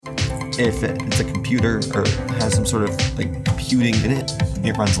If it's a computer or has some sort of like computing in it,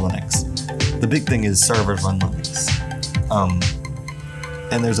 it runs Linux. The big thing is servers run Linux.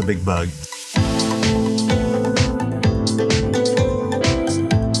 And there's a big bug.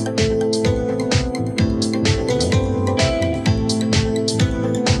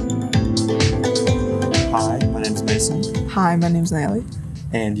 Hi, my name's Mason. Hi, my name's Nayeli.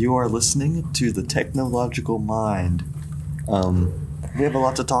 And you are listening to The Technological Mind. We have a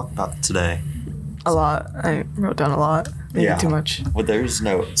lot to talk about today. A lot. I wrote down a lot. Maybe too much. Well, there's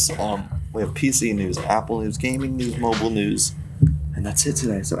notes. We have PC news, Apple news, gaming news, mobile news, and that's it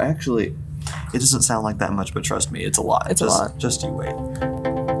today. So actually, it doesn't sound like that much, but trust me, it's a lot. It's a lot. Just you wait.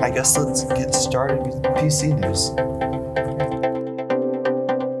 I guess let's get started with PC news.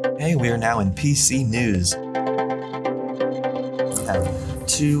 Hey, we are now in PC news. We have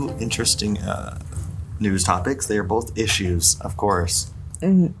two interesting news topics. They are both issues, of course.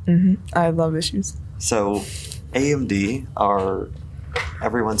 Mm-hmm. I love issues. So, AMD are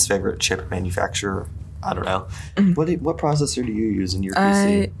everyone's favorite chip manufacturer. I don't know. Mm-hmm. What processor do you use in your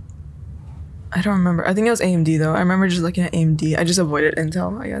PC? I don't remember. I think it was AMD though. I remember just looking at AMD. I just avoided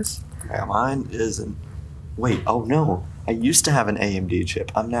Intel, I guess. Yeah, mine isn't. Wait, oh no. I used to have an AMD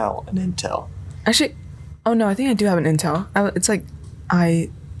chip. I'm now an Intel. Actually, oh no, I think I do have an Intel. It's like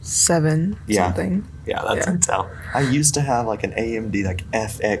i7 something. Yeah, that's Intel. I used to have like an AMD like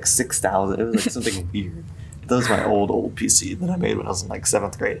FX 6000. It was like something weird. That was my old PC that I made when I was in like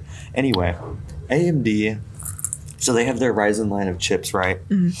 7th grade. Anyway, AMD, so they have their Ryzen line of chips, right?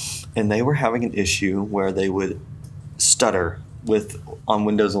 Mm-hmm. And they were having an issue where they would stutter on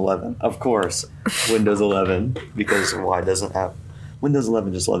Windows 11. Of course, Windows 11, because why doesn't have... Windows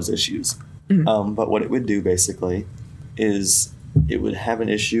 11 just loves issues. Mm-hmm. But what it would do basically is it would have an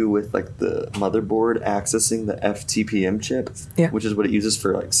issue with like the motherboard accessing the FTPM chip, which is what it uses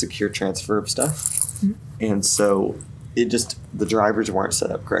for like secure transfer of stuff. Mm-hmm. And so the drivers weren't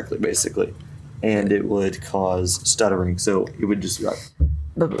set up correctly basically, and it would cause stuttering. So it would just be like,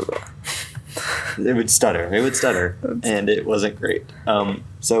 blah, blah, blah. It would stutter, and it wasn't great. But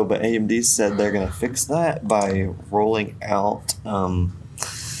AMD said they're going to fix that by rolling out an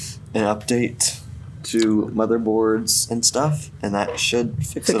update to motherboards and stuff, and that should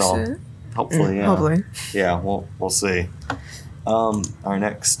fix it all. Hopefully, yeah. Hopefully. Yeah, we'll see. Our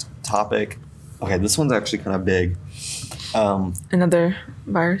next topic. Okay, this one's actually kind of big. Another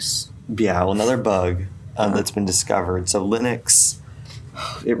virus? Yeah, another bug that's been discovered. So Linux,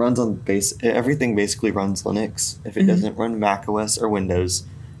 it runs on everything basically runs Linux. If it doesn't run macOS or Windows,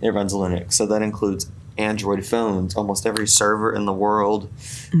 it runs Linux. So that includes Android phones, almost every server in the world.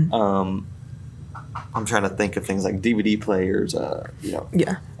 I'm trying to think of things like DVD players,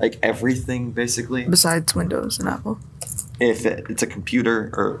 like everything basically. Besides Windows and Apple. If it's a computer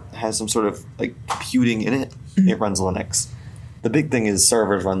or has some sort of like computing in it, it runs Linux. The big thing is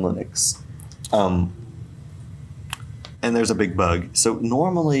servers run Linux. And there's a big bug. So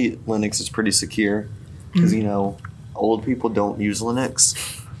normally Linux is pretty secure because, old people don't use Linux.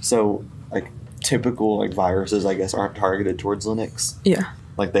 So like typical like viruses, I guess, aren't targeted towards Linux. Yeah.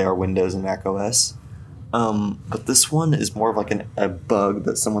 Like they are Windows and Mac OS. But this one is more of like a bug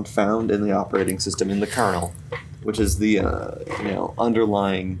that someone found in the operating system, in the kernel, which is the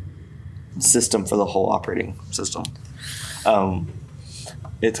underlying system for the whole operating system.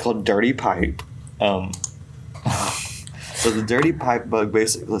 It's called Dirty Pipe. So the Dirty Pipe bug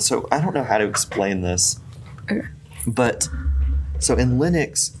basically, so I don't know how to explain this, but so in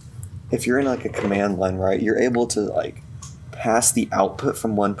Linux, if you're in like a command line, right, you're able to like pass the output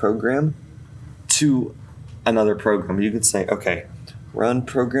from one program to another program. You could say, okay, run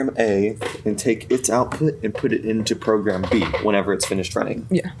program A and take its output and put it into program B whenever it's finished running.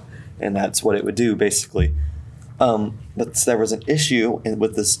 Yeah. And that's what it would do basically. But there was an issue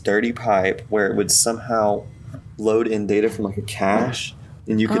with this Dirty Pipe where it would somehow load in data from like a cache,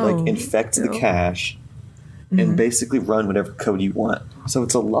 and you could like infect the cache and basically run whatever code you want. So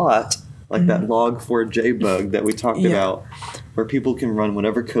it's a lot like that log4j bug that we talked about, where people can run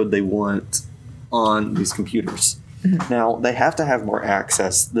whatever code they want on these computers. Now, they have to have more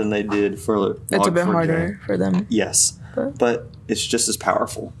access than they did for Log4j. It's a bit harder for them. Yes, but it's just as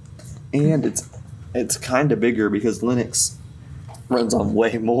powerful. And it's kind of bigger because Linux runs on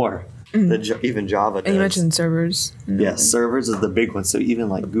way more than even Java does. And you mentioned servers. Yes, servers is the big one. So even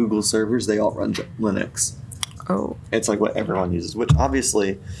like Google servers, they all run Linux. Oh. It's like what everyone uses, which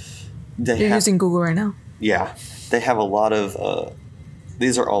obviously... You're using Google right now. Yeah. They have a lot of...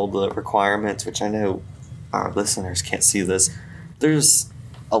 these are all the requirements, which I know our listeners can't see this. There's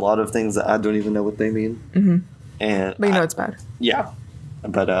a lot of things that I don't even know what they mean. Mm-hmm. But you know it's bad. Yeah.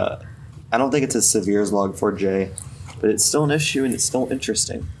 But I don't think it's as severe as Log4j, but it's still an issue and it's still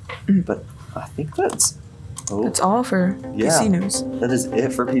interesting. But I think that's all for PC news. That is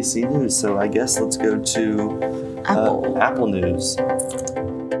it for PC news. So I guess let's go to Apple news.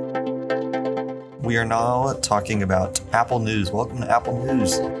 We are now talking about Apple news. Welcome to Apple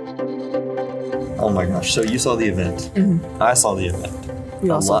news. Oh my gosh! So you saw the event. I saw the event. We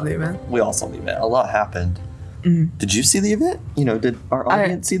all saw the event. We all saw the event. A lot happened. Did you see the event? Did our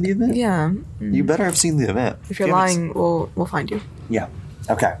audience see the event? Yeah. You better have seen the event. If you're lying, we'll find you. Yeah.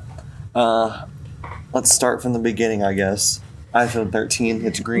 Okay. Let's start from the beginning, I guess. iPhone 13.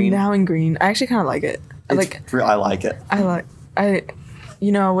 It's green. Now in green. I actually kind of like it. I like it.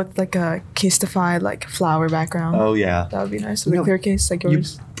 With like a Casetify like flower background. Oh yeah. That would be nice. With a clear case like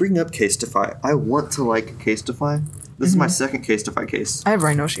yours. You bring up Casetify. I want to like Casetify. This is my second Casetify case. I have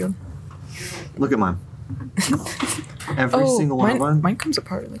Rhino Shield. Look at mine. Every single one of mine. Mine comes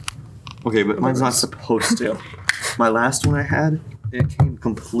apart. Okay, but mine's not supposed to. My last one I had, it came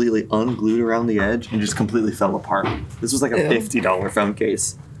completely unglued around the edge and just completely fell apart. This was like a $50 phone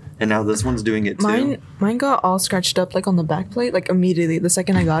case. And now this one's doing it too. Mine got all scratched up like on the back plate. Like immediately, the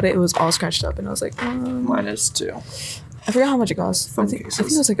second I got it, it was all scratched up. And I was like, Mine is too. I forgot how much it cost. I think it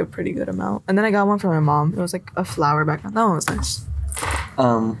was like a pretty good amount. And then I got one for my mom. It was like a flower background. That one was nice.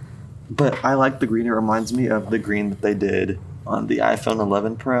 But I like the green. It reminds me of the green that they did on the iPhone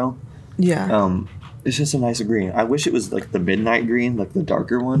 11 Pro. Yeah. It's just a nice green. I wish it was like the midnight green, like the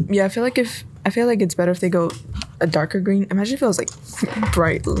darker one. Yeah, I feel like it's better if they go a darker green. Imagine if it was like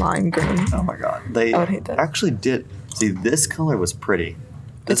bright lime green. Oh my god. I would hate that. Actually did. See, this color was pretty.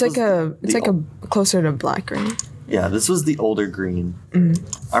 It's like a closer to black green. Yeah, this was the older green.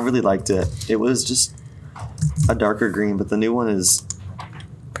 I really liked it. It was just a darker green, but the new one is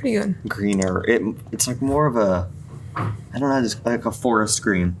pretty good. Greener. It's like more of a, I don't know, just like a forest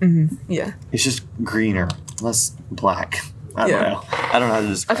green. Yeah. It's just greener, less black. I don't know. I don't know how to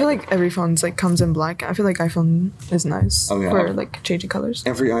describe. I feel like every phone's like comes in black. I feel like iPhone is nice for like changing colors.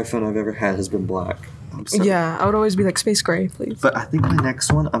 Every iPhone I've ever had has been black. Yeah, I would always be like space gray, please. But I think my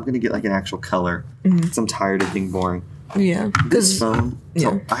next one, I'm gonna get like an actual color because I'm tired of being boring. Yeah. This phone.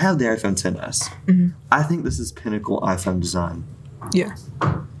 So I have the iPhone XS. I think this is pinnacle iPhone design. Yeah.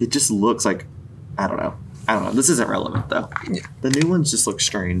 It just looks like, I don't know. This isn't relevant though. Yeah. The new ones just look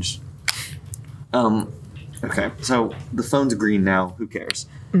strange. Okay, so the phone's green now. Who cares?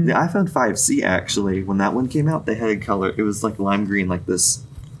 The iPhone 5C actually, when that one came out, they had a color. It was like lime green, like this.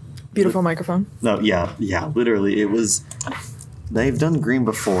 Beautiful microphone. No, yeah, literally, it was. They've done green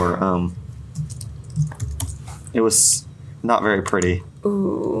before. It was not very pretty.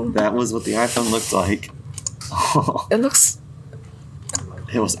 Ooh. That was what the iPhone looked like. It looks.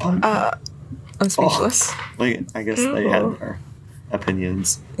 It was. I'm speechless. I guess they had their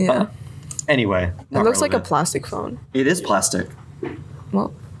opinions. Yeah. Anyway. It looks like a plastic phone. It is plastic.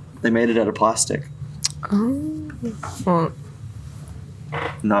 Well. They made it out of plastic. Well.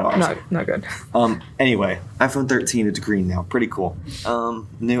 Not ours. Not good. Anyway, iPhone 13, it's green now. Pretty cool.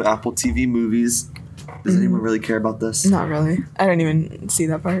 New Apple TV movies. Does anyone really care about this? Not really. I didn't even see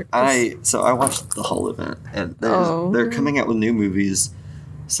that part. I watched the whole event, and they're coming out with new movies.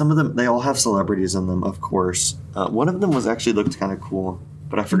 Some of them, they all have celebrities in them, of course. One of them looked kind of cool,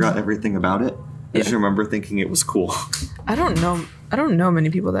 but I forgot everything about it. I just remember thinking it was cool. I don't know many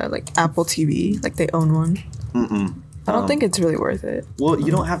people that like Apple TV, like they own one. I don't think it's really worth it. Well,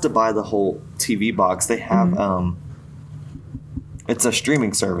 you don't have to buy the whole TV box. They have it's a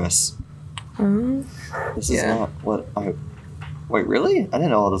streaming service. This is not what I. Wait, really? I didn't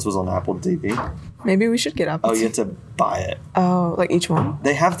know all this was on Apple TV. Maybe we should get Apple TV. You have to buy it. Oh, like each one?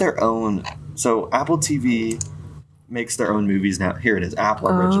 They have their own. So Apple TV makes their own movies now. Here it is, Apple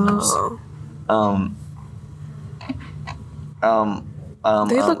Originals.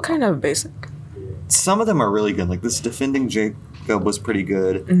 They look kind of basic. Some of them are really good. Like this Defending Jacob was pretty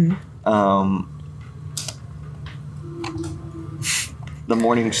good. The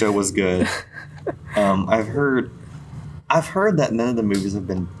Morning Show was good. I've heard that none of the movies have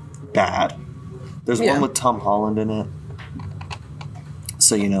been bad. There's one with Tom Holland in it.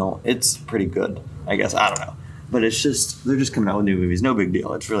 So, it's pretty good, I guess. I don't know. But it's just, they're just coming out with new movies. No big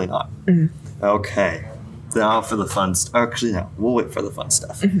deal. It's really not. Okay. Now for the fun stuff. Actually, no. We'll wait for the fun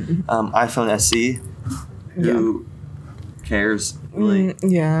stuff. iPhone SE. Who cares? Really?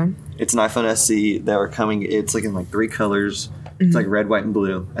 Yeah. It's an iPhone SE that are coming. It's like in like 3 colors. It's like red, white, and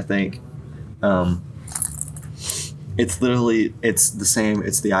blue, I think. It's the same.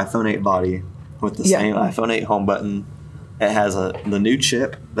 It's the iPhone 8 body with the same iPhone 8 home button. It has the new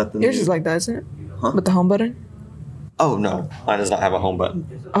chip. Yours is like that, isn't it? Huh? With the home button? Oh, no. Mine does not have a home button.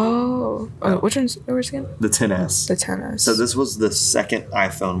 Oh, which one's yours again? The 10S. The 10S. So this was the second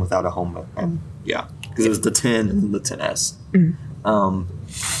iPhone without a home button. Yeah, because it was the 10 and then the 10S.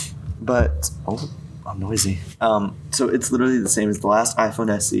 But, I'm noisy. So it's literally the same as the last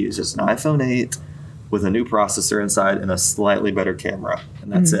iPhone SE. It's just an iPhone 8 with a new processor inside and a slightly better camera.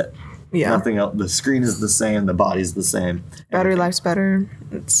 And that's it. Yeah. Nothing else. The screen is the same. The body's the same. Battery life's better.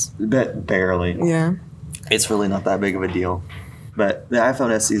 It's barely. Yeah. It's really not that big of a deal. But the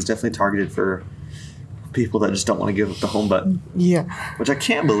iPhone SE is definitely targeted for people that just don't want to give up the home button. Yeah. Which I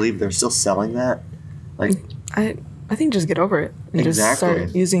can't believe they're still selling that. Like, I think just get over it and just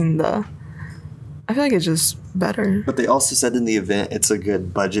start using the. I feel like it's just better. But they also said in the event it's a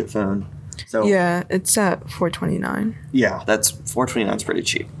good budget phone. So yeah, it's at $429. Yeah, that's $429 is pretty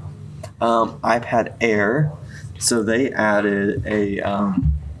cheap. iPad Air, so they added a.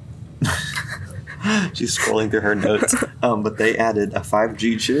 She's scrolling through her notes, but they added a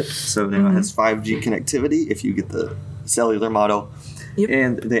 5G chip, so now it has 5G connectivity if you get the cellular model,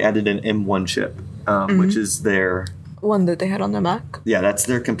 and they added an M1 chip, which is their one that they had on the Mac. Yeah, that's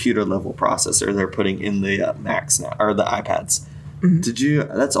their computer level processor they're putting in the Macs now, or the iPads.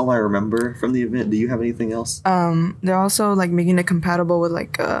 That's all I remember from the event. Do you have anything else? They're also like making it compatible with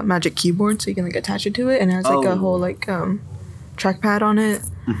like a Magic Keyboard, so you can like attach it to it, and it has like a whole like trackpad on it.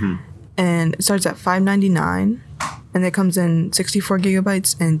 And it starts at $599, and it comes in 64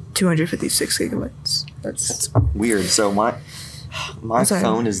 gigabytes and 256 gigabytes. That's weird. So my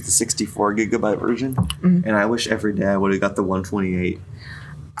phone is the 64 gigabyte version, and I wish every day I would have got the 128.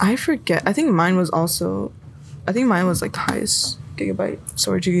 I forget. I think mine was like the highest gigabyte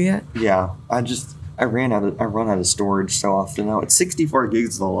storage you get. Yeah, I run out of storage so often now. It's 64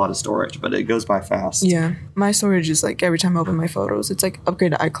 gigs is a lot of storage, but it goes by fast. Yeah, my storage is like every time I open my photos, it's like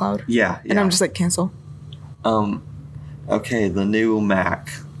upgrade to iCloud. Yeah. And I'm just like cancel. Okay, the new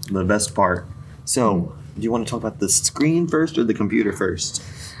Mac, the best part. So, do you want to talk about the screen first or the computer first?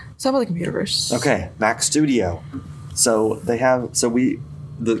 Let's talk about the computer first. Okay, Mac Studio. So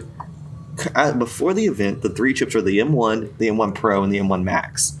before the event, the three chips are the M1, the M1 Pro, and the M1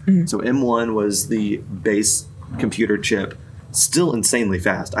 Max. So M1 was the base computer chip, still insanely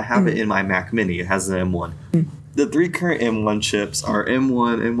fast. I have it in my Mac Mini. It has the M1. The three current M1 chips are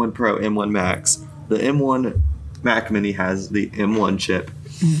M1, M1 Pro, M1 Max. The M1 Mac Mini has the M1 chip,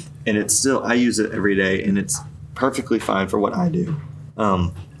 and it's still, I use it every day, and it's perfectly fine for what I do.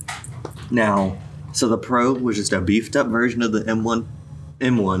 Now, so the Pro was just a beefed up version of the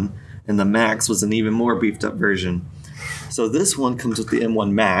M1, and the Max was an even more beefed up version. So this one comes with the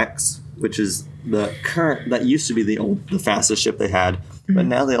M1 Max, which is the current, that used to be the fastest chip they had, but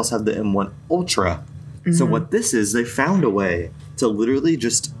now they also have the M1 Ultra. So what this is, they found a way to literally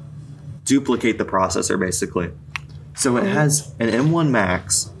just duplicate the processor, basically. So it has an M1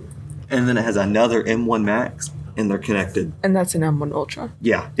 Max, and then it has another M1 Max, and they're connected. And that's an M1 Ultra.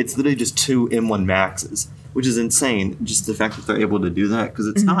 Yeah, it's literally just two M1 Maxes, which is insane, just the fact that they're able to do that, because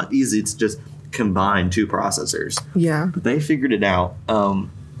it's not easy to just combine two processors. Yeah. But they figured it out, and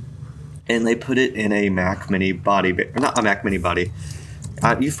they put it in a Mac Mini body, or not a Mac Mini body.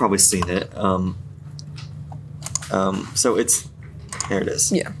 You've probably seen it. So it's, there it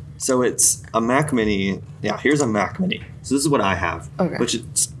is. Yeah. So it's a Mac Mini. Yeah, here's a Mac Mini. So this is what I have. Okay. Which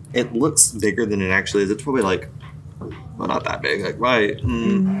it looks bigger than it actually is. It's probably like, well, not that big. Like,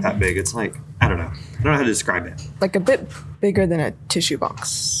 that big. It's like, I don't know. I don't know how to describe it. Like a bit bigger than a tissue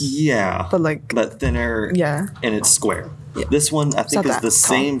box. Yeah. But thinner. Yeah. And it's square. Yeah. This one, I think, is the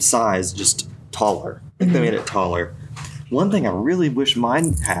same size, just taller. I think they made it taller. One thing I really wish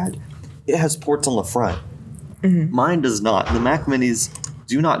mine had, it has ports on the front. Mine does not. The Mac Minis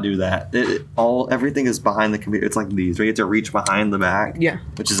do not do that. Everything is behind the computer. It's like these, where you have to reach behind the back. Yeah.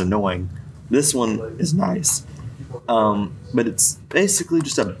 Which is annoying. This one is nice. But it's basically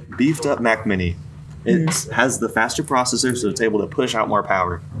just a beefed up Mac Mini. It has the faster processor, so it's able to push out more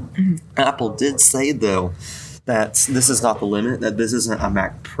power. Apple did say, though, that this is not the limit, that this isn't a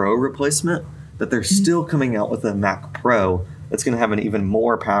Mac Pro replacement, that they're still coming out with a Mac Pro that's going to have an even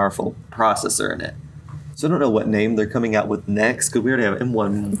more powerful processor in it. So I don't know what name they're coming out with next, because we already have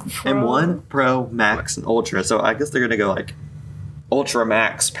M1 Pro, Max, and Ultra. So I guess they're going to go like Ultra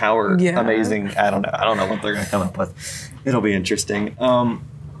Max Power Amazing. I don't know what they're going to come up with. It'll be interesting.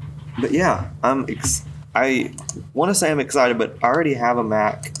 But yeah, I want to say I'm excited, but I already have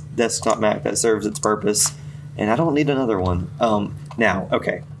a desktop Mac that serves its purpose, and I don't need another one. Now,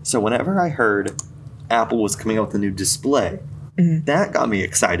 okay, so whenever I heard Apple was coming out with a new display, that got me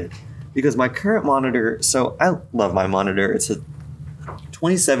excited. Because my current monitor, so I love my monitor. It's a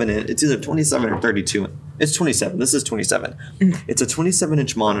 27 inch. It's either 27 or 32 It's 27. This is 27. It's a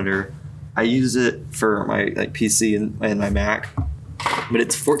 27-inch monitor. I use it for my PC and my Mac, but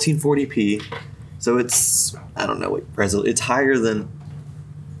it's 1440p. So it's, I don't know what resolution. It's higher than,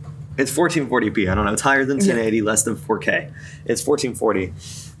 it's 1440p. I don't know. It's higher than 1080, less than 4K. It's 1440,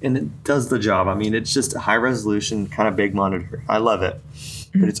 and it does the job. I mean, it's just a high resolution, kind of big monitor. I love it,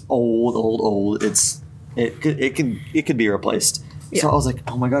 but it's old. It could be replaced. Yeah. So I was like,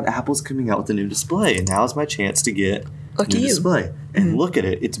 oh my God, Apple's coming out with a new display, and now's my chance to get a new display. And look at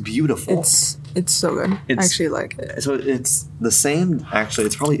it. It's beautiful. It's so good. I actually like it. So it's the same, actually,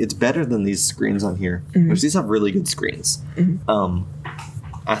 it's better than these screens on here, which these have really good screens.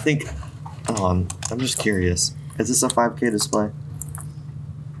 I think, I'm just curious. Is this a 5K display?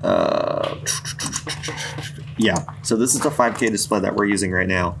 Yeah. So this is the 5K display that we're using right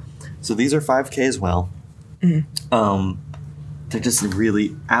now. So these are 5K as well. They're just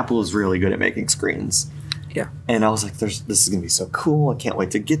really, Apple is really good at making screens. Yeah. And I was like, this is going to be so cool. I can't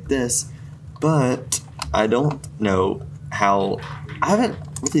wait to get this. But I don't know I haven't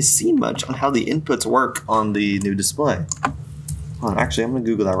really seen much on how the inputs work on the new display. Actually, I'm going to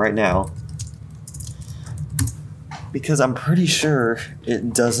Google that right now. Because I'm pretty sure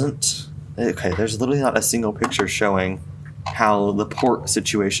it doesn't. Okay, there's literally not a single picture showing how the port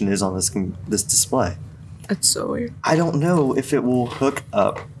situation is on this display. That's so weird. I don't know if it will hook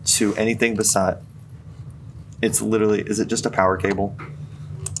up to anything beside. It's literally, is it just a power cable?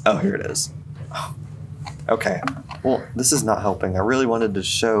 Oh, here it is. Okay. Well, this is not helping. I really wanted to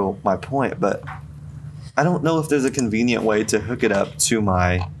show my point, but I don't know if there's a convenient way to hook it up to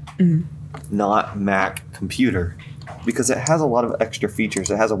my not Mac computer, because it has a lot of extra features.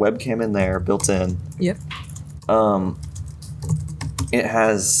 It has a webcam in there built in. Yep. It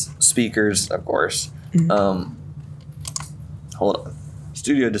has speakers, of course. Hold on.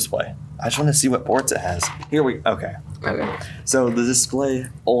 Studio display. I just want to see what ports it has. Okay. So the display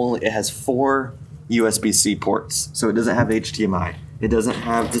it has 4 USB-C ports. So it doesn't have HDMI. It doesn't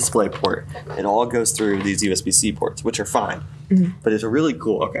have DisplayPort. It all goes through these USB-C ports, which are fine. But it's really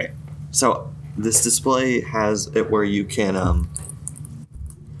cool. Okay. So this display has it where you can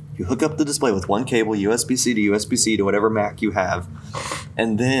you hook up the display with one cable, USB-C to USB-C to whatever Mac you have,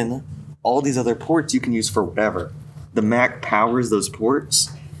 and then all these other ports you can use for whatever. The Mac powers those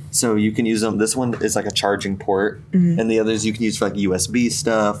ports, so you can use them. This one is like a charging port, and the others you can use for like USB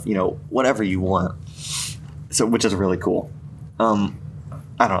stuff, whatever you want. So, which is really cool. I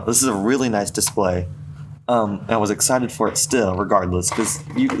don't know. This is a really nice display. I was excited for it still, regardless, because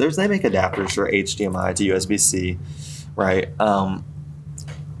they make adapters for HDMI to USB-C, right?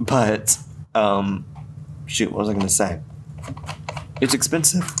 But shoot, what was I going to say? It's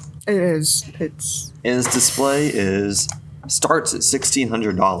expensive. It is. And this display starts at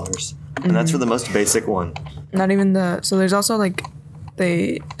 $1,600, and that's for the most basic one. Not even so there's also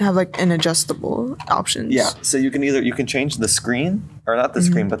they have an adjustable options. Yeah, so you can change the screen, or not the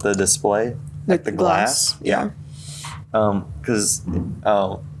screen, but the display, like the glass. Yeah. Because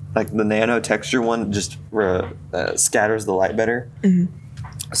the nano texture one just scatters the light better,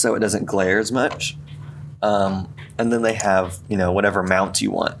 so it doesn't glare as much. And then they have whatever mount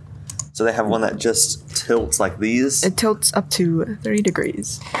you want. So they have one that just tilts like these. It tilts up to 30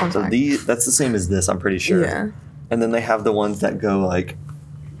 degrees. So that's the same as this, I'm pretty sure. Yeah. And then they have the ones that go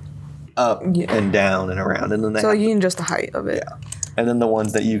up and down and around, and then you can adjust the height of it. Yeah. And then the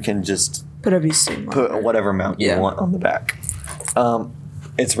ones that you can just put whatever mount you want on the back.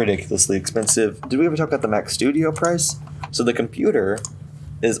 It's ridiculously expensive. Did we ever talk about the Mac Studio price? So the computer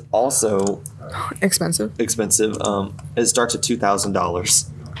is also expensive. It starts at $2,000.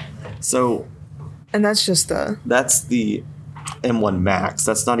 So, and that's the M1 Max.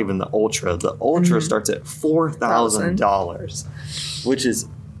 That's not even the Ultra. The Ultra starts at $4,000, which is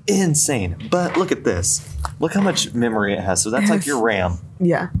insane. But look at this. Look how much memory it has. So that's like your RAM.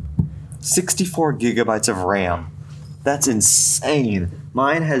 Yeah. 64 gigabytes of RAM. That's insane.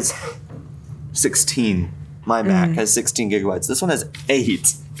 Mine has 16. My Mac has 16 gigabytes. This one has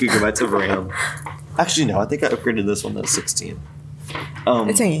 8 gigabytes of RAM. Actually, no. I think I upgraded this one to 16.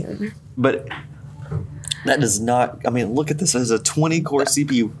 It's 8. But that does not. I mean, look at this. It has a 20-core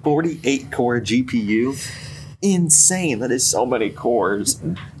CPU, 48-core GPU. Insane. That is so many cores.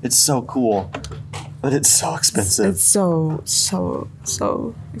 It's so cool. But it's so expensive. It's so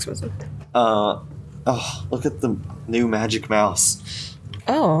expensive. Look at the new Magic Mouse.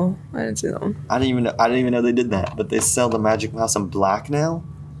 Oh, I didn't see that one. I didn't even know they did that. But they sell the Magic Mouse in black now.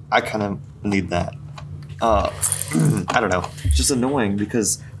 I kind of need that. I don't know. It's just annoying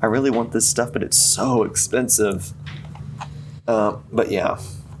because I really want this stuff, but it's so expensive. But yeah.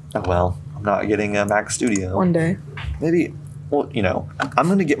 Oh well. I'm not getting a Mac Studio. One day. Maybe, well, I'm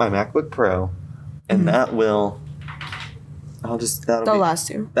going to get my MacBook Pro, and that will... That'll last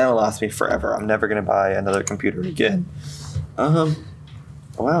you. That'll last me forever. I'm never going to buy another computer again.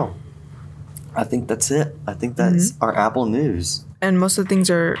 Wow. I think that's it. I think that's our Apple news. And most of the things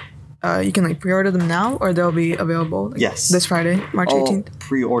are, you can pre-order them now, or they'll be available yes. this Friday, March 18th.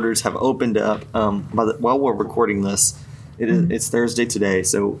 Pre-orders have opened up. While we're recording this, it's Thursday today,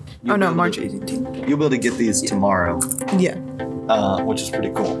 so... March 18th. You'll be able to get these tomorrow. Yeah. Which is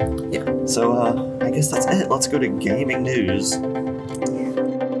pretty cool. Yeah. So, I guess that's it. Let's go to gaming news.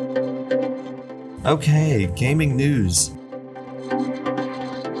 Okay, gaming news.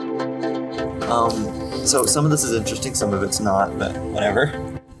 So some of this is interesting, some of it's not, but whatever.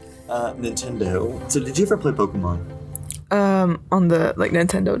 Nintendo. So did you ever play Pokemon? On the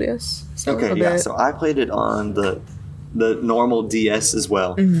Nintendo DS. So okay, yeah. So I played it on the normal DS as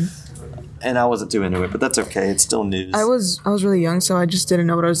well. And I wasn't too into it, but that's okay. It's still news. I was really young, so I just didn't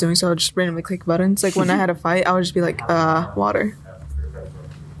know what I was doing, so I would just randomly click buttons. Like when I had a fight, I would just be like, water.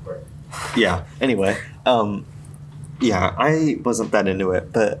 Yeah. Anyway, yeah, I wasn't that into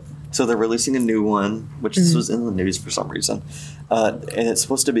it, but so they're releasing a new one, which this was in the news for some reason, and it's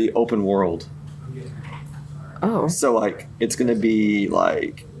supposed to be open world. Oh. So it's gonna be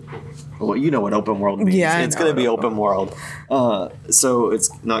well, you know what open world means. Yeah, it's gonna be open world. So it's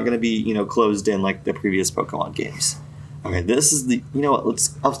not gonna be closed in like the previous Pokemon games. Okay, this is the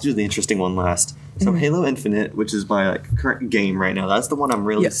I'll do the interesting one last. So Halo Infinite, which is my current game right now, that's the one I'm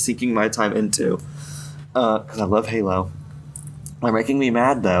really sinking my time into because I love Halo. They're making me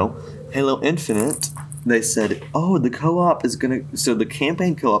mad though. Halo Infinite, they said, the co-op is gonna. So the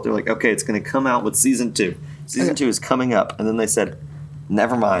campaign co-op, they're like, okay, it's gonna come out with season 2. Season 2 is coming up, and then they said,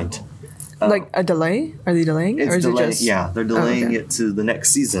 never mind. A delay? Are they delaying? It's or is delaying. it just... Yeah, they're delaying it to the next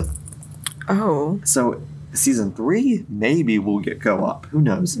season. Oh. So season 3 maybe we'll get co-op. Who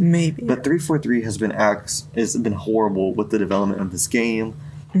knows? Maybe. But 343 has been horrible with the development of this game.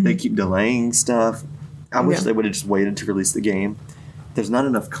 They keep delaying stuff. I wish they would have just waited to release the game. There's not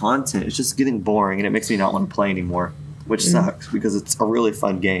enough content. It's just getting boring, and it makes me not want to play anymore, which sucks because it's a really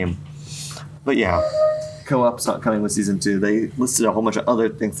fun game. But yeah, co-op's not coming with Season 2. They listed a whole bunch of other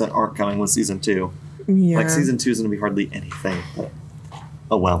things that aren't coming with Season 2. Yeah. Season 2 is going to be hardly anything. But,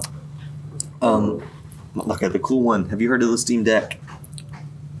 oh well. Okay, the cool one. Have you heard of the Steam Deck?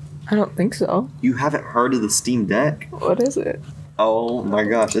 I don't think so. You haven't heard of the Steam Deck? What is it? Oh my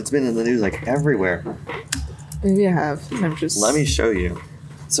gosh, it's been in the news everywhere. Maybe I have. Let me show you.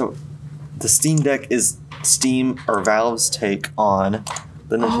 So, the Steam Deck is Steam or Valve's take on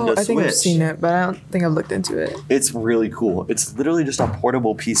the Nintendo Switch. I think I've seen it, but I don't think I've looked into it. It's really cool. It's literally just a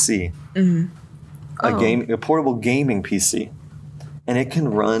portable PC. A portable gaming PC. And it can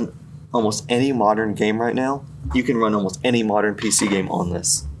run almost any modern game right now. You can run almost any modern PC game on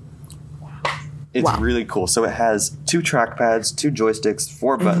this. It's really cool. So it has 2 trackpads, 2 joysticks,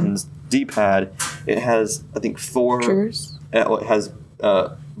 4 buttons, D-pad. It has, I think, 4 triggers. It has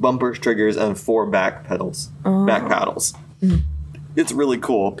bumpers, triggers, and 4 back pedals. Back paddles. It's really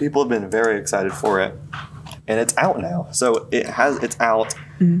cool. People have been very excited for it, and it's out now. So it's out,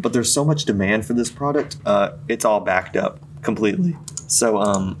 but there's so much demand for this product. It's all backed up completely.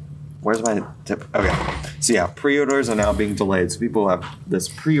 So where's my tip? Okay. So yeah, pre-orders are now being delayed. So people have this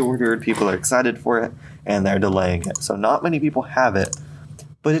pre-ordered, people are excited for it, and they're delaying it. So not many people have it,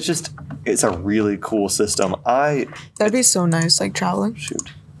 but it's a really cool system. That'd be so nice, traveling.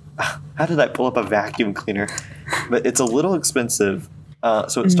 Shoot. How did I pull up a vacuum cleaner? But it's a little expensive.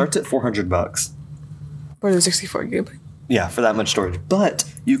 So it starts at $400. For the 64 gigabyte. Yeah, for that much storage. But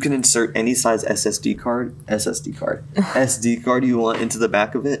you can insert any size SD card you want into the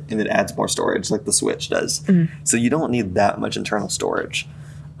back of it, and it adds more storage like the Switch does. So you don't need that much internal storage.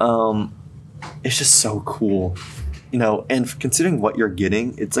 It's just so cool. And considering what you're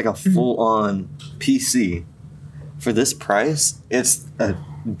getting, it's like a full-on PC. For this price, it's a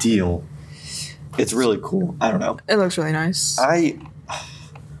deal. It's really cool. I don't know. It looks really nice. I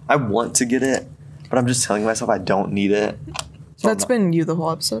want to get it, but I'm just telling myself I don't need it. So That's been you the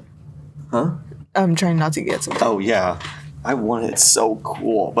whole episode. Huh? I'm trying not to get something. Oh, yeah. I want it so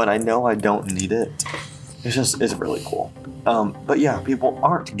cool, but I know I don't need it. It's really cool. But yeah, people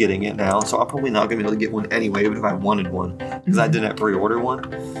aren't getting it now, so I'm probably not going to be able to get one anyway, even if I wanted one, because I didn't pre-order one.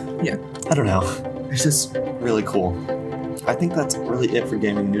 Yeah. I don't know. It's just really cool. I think that's really it for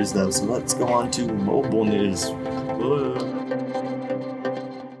gaming news, though, so let's go on to mobile news.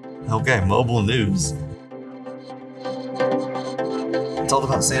 Okay, mobile news. It's all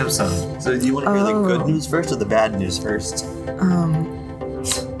about Samsung. So do you want to hear the good news first or the bad news first?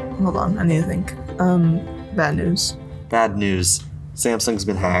 hold on. I need to think. Bad news. Bad news. Samsung's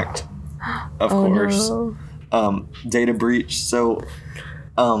been hacked. Of Oh, course. no. Data breach. So,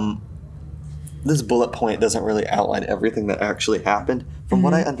 this bullet point doesn't really outline everything that actually happened. From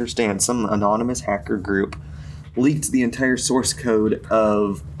what I understand, some anonymous hacker group leaked the entire source code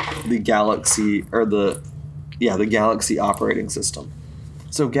of the Galaxy, or the Galaxy operating system.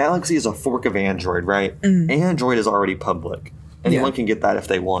 So Galaxy is a fork of Android, right? Android is already public. Anyone can get that if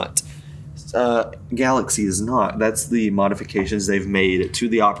they want. Galaxy is not. That's the modifications they've made to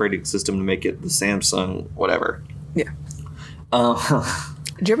the operating system to make it the Samsung whatever. Yeah.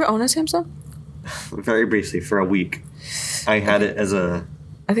 Did you ever own a Samsung? Very briefly, for a week. I had it as a...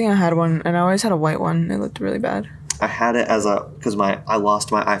 I think I had one, and I always had a white one. It looked really bad. I had it as a... Because I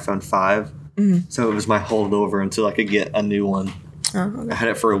lost my iPhone 5. So it was my holdover until I could get a new one. Oh, okay. I had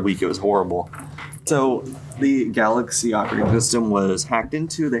it for a week. It was horrible. So the Galaxy operating system was hacked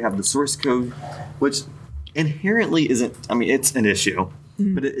into. They have the source code, which inherently isn't... I mean, it's an issue.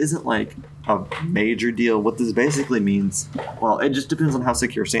 But it isn't like a major deal. What this basically means... Well, it just depends on how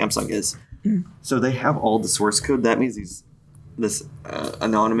secure Samsung is. So they have all the source code. That means this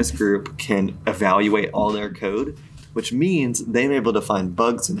anonymous group can evaluate all their code, which means they're able to find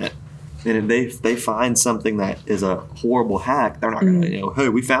bugs in it. And if they find something that is a horrible hack, they're not going to, hey,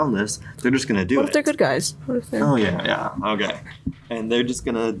 we found this. They're just going to do it. What if they're good guys? What if they're... Oh, yeah, okay. And they're just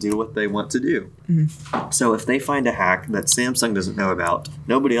going to do what they want to do. So if they find a hack that Samsung doesn't know about,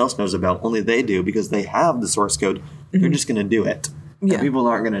 nobody else knows about, only they do because they have the source code, they're just going to do it. Yeah. And people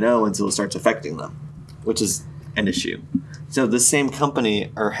aren't going to know until it starts affecting them, which is an issue. So the same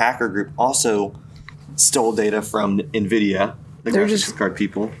company or hacker group also stole data from NVIDIA, the graphics card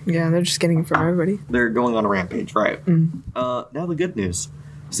people. Yeah, they're just getting it from everybody. They're going on a rampage, right? Now the good news.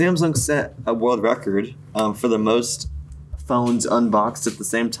 Samsung set a world record for the most phones unboxed at the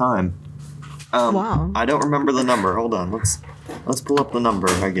same time. Wow. I don't remember the number. Hold on. Let's pull up the number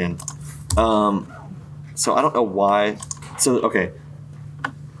again. So I don't know why. So, okay.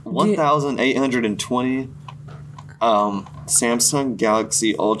 1,820 Samsung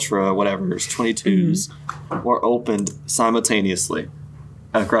Galaxy Ultra, whatever's 22s, were opened simultaneously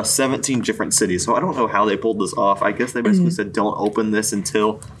across 17 different cities. So I don't know how they pulled this off. I guess they basically said, don't open this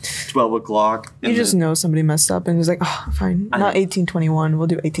until 12 o'clock. You just know somebody messed up and it's like, oh, fine. Not 1821. We'll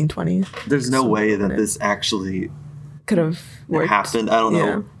do 1820. There's no way that this actually could have happened. I don't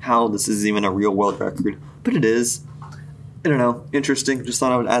know how this is even a real world record, but it is. I don't know. Interesting. Just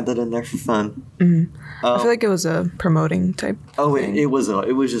thought I would add that in there for fun. I feel like it was a promoting type. Oh, thing. it was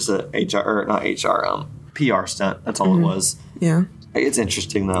just a PR stunt. That's all it was. Yeah. It's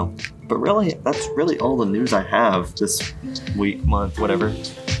interesting though. But really, that's really all the news I have this week, month, whatever.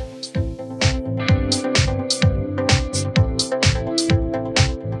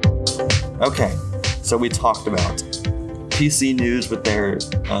 Okay, so we talked about PC news with their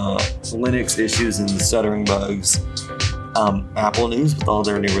Linux issues and the stuttering bugs. Apple news with all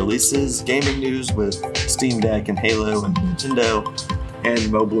their new releases, gaming news with Steam Deck and Halo and Nintendo,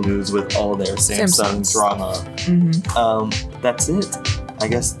 and mobile news with all their Samsung drama. That's it. I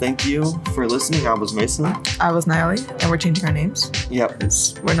guess thank you for listening. I was Mason. I was Nayeli, and we're changing our names. Yep.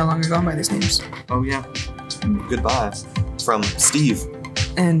 We're no longer going by these names. Oh, yeah. Goodbye. From Steve.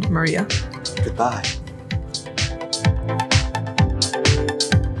 And Maria. Goodbye.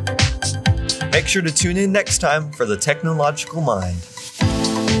 Make sure to tune in next time for The Technological Mind.